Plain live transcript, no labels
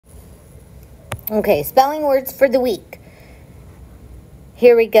Okay, spelling words for the week.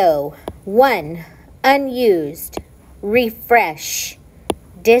 Here we go. 1, unused, refresh,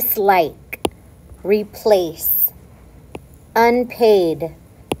 dislike, replace, unpaid,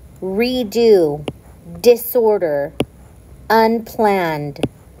 redo, disorder, unplanned,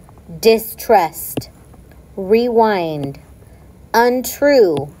 distrust, rewind,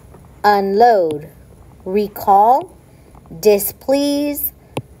 untrue, unload, recall, displease,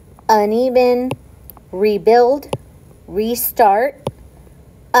 uneven, rebuild, restart,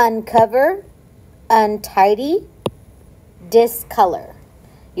 uncover, untidy, discolor.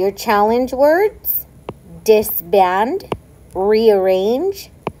 Your challenge words: disband, rearrange,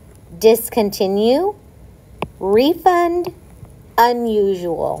 discontinue, refund,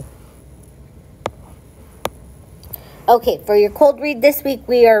 unusual. Okay, for your cold read this week,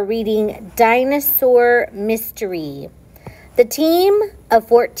 we are reading Dinosaur Mystery. The team of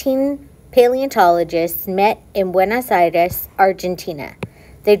 14 paleontologists met in Buenos Aires, Argentina.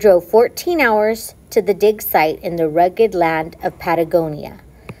 They drove 14 hours to the dig site in the rugged land of Patagonia.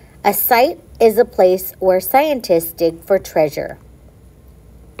 A site is a place where scientists dig for treasure.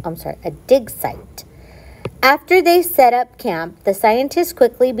 A dig site. After they set up camp, the scientists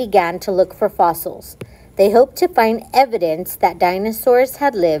quickly began to look for fossils. They hoped to find evidence that dinosaurs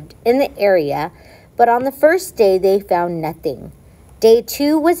had lived in the area, but on the first day they found nothing. Day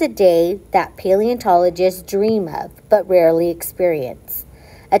 2 was a day that paleontologists dream of, but rarely experience.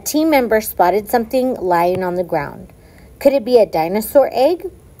 A team member spotted something lying on the ground. Could it be a dinosaur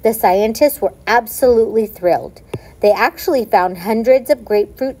egg? The scientists were absolutely thrilled. They actually found hundreds of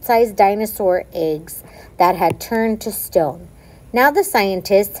grapefruit-sized dinosaur eggs that had turned to stone. Now the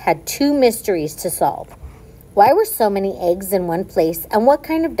scientists had 2 mysteries to solve. Why were so many eggs in one place, and what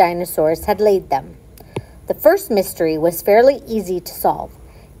kind of dinosaurs had laid them? The first mystery was fairly easy to solve.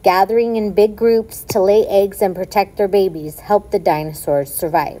 Gathering in big groups to lay eggs and protect their babies helped the dinosaurs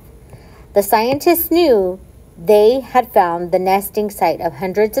survive. The scientists knew they had found the nesting site of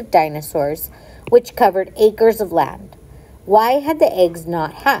hundreds of dinosaurs, which covered acres of land. Why had the eggs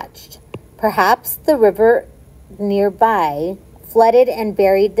not hatched? Perhaps the river nearby flooded and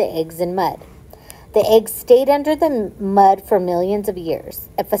buried the eggs in mud. The eggs stayed under the mud for millions of years.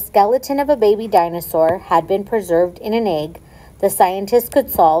 If a skeleton of a baby dinosaur had been preserved in an egg, the scientists could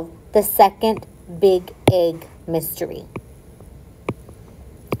solve the second big egg mystery.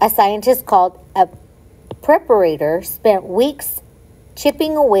 A scientist called a preparator spent weeks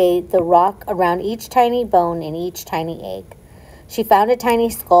chipping away the rock around each tiny bone in each tiny egg. She found a tiny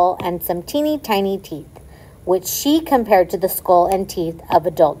skull and some teeny tiny teeth, which she compared to the skull and teeth of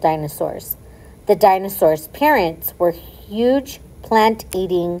adult dinosaurs. The dinosaurs' parents were huge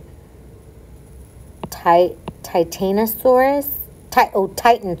plant-eating Titanosaurus.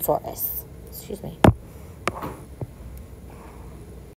 Titanosaurus. Excuse me.